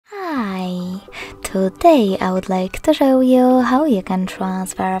Today I would like to show you how you can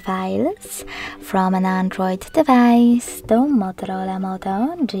transfer files from an Android device to Motorola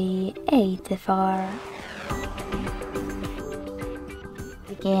Moto G84.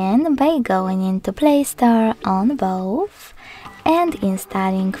 Begin by going into Play Store on both and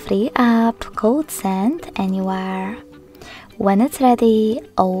installing free app called Send Anywhere. When it's ready,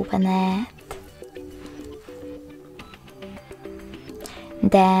 open it.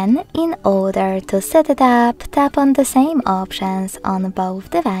 Then, in order to set it up, tap on the same options on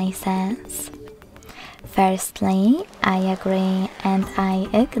both devices. Firstly, I agree and I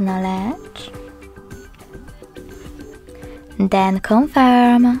acknowledge. Then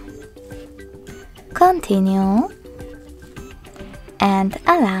confirm, continue, and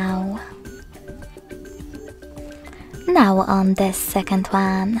allow. Now on this second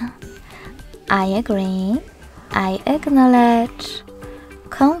one, I agree, I acknowledge,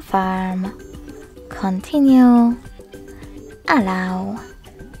 confirm, continue, allow.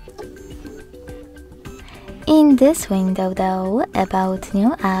 In this window though, about new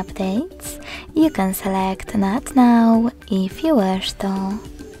updates, you can select Not Now if you wish to.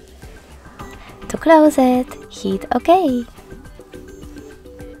 To close it, hit OK.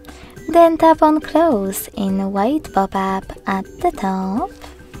 Then tap on Close in white pop-up at the top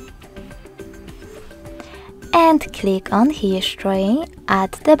and click on History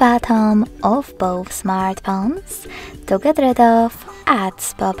at the bottom of both smartphones to get rid of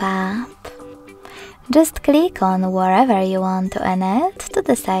Ads pop-up. Just click on wherever you want to end it to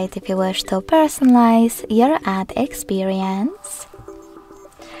decide if you wish to personalize your ad experience.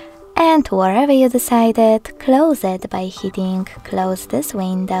 And wherever you decided, close it by hitting Close this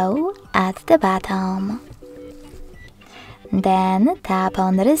window at the bottom. Then tap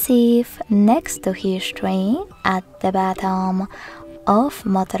on Receive next to History at the bottom of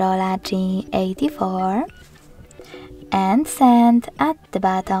Motorola G84 and Send at the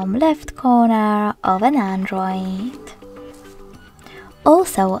bottom left corner of an Android.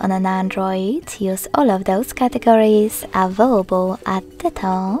 Also on an Android, use all of those categories available at the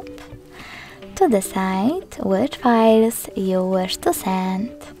top to decide which files you wish to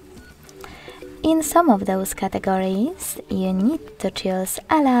send. In some of those categories, you need to choose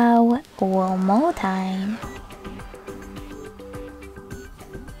Allow one more time.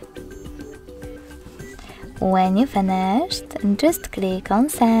 When you finished, just click on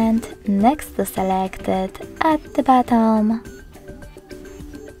Send next to Selected at the bottom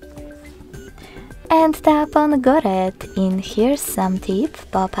and tap on Got it in Here's Some Tip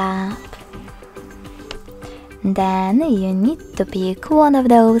pop-up. Then you need to pick one of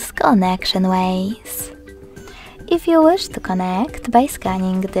those connection ways. If you wish to connect by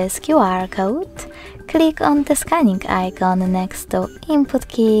scanning this QR code, click on the scanning icon next to Input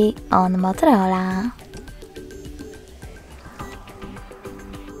key on Motorola.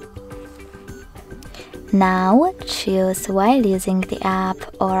 Now choose while using the app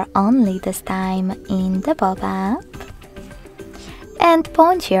or only this time in the pop-up and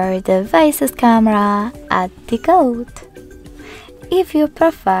point your device's camera at the code. If you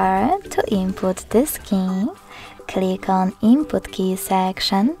prefer to input this key, click on Input Key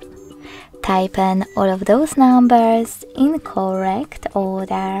section, type in all of those numbers in correct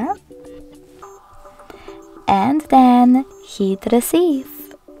order, and then hit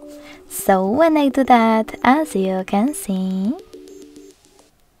Receive. So when I do that, as you can see,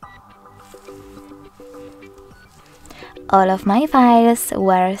 all of my files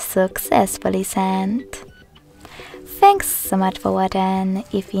were successfully sent. Thanks so much for watching.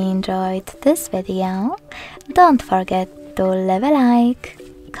 If you enjoyed this video, don't forget to leave a like,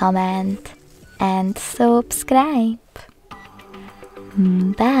 comment and subscribe.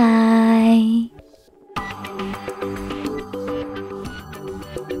 Bye!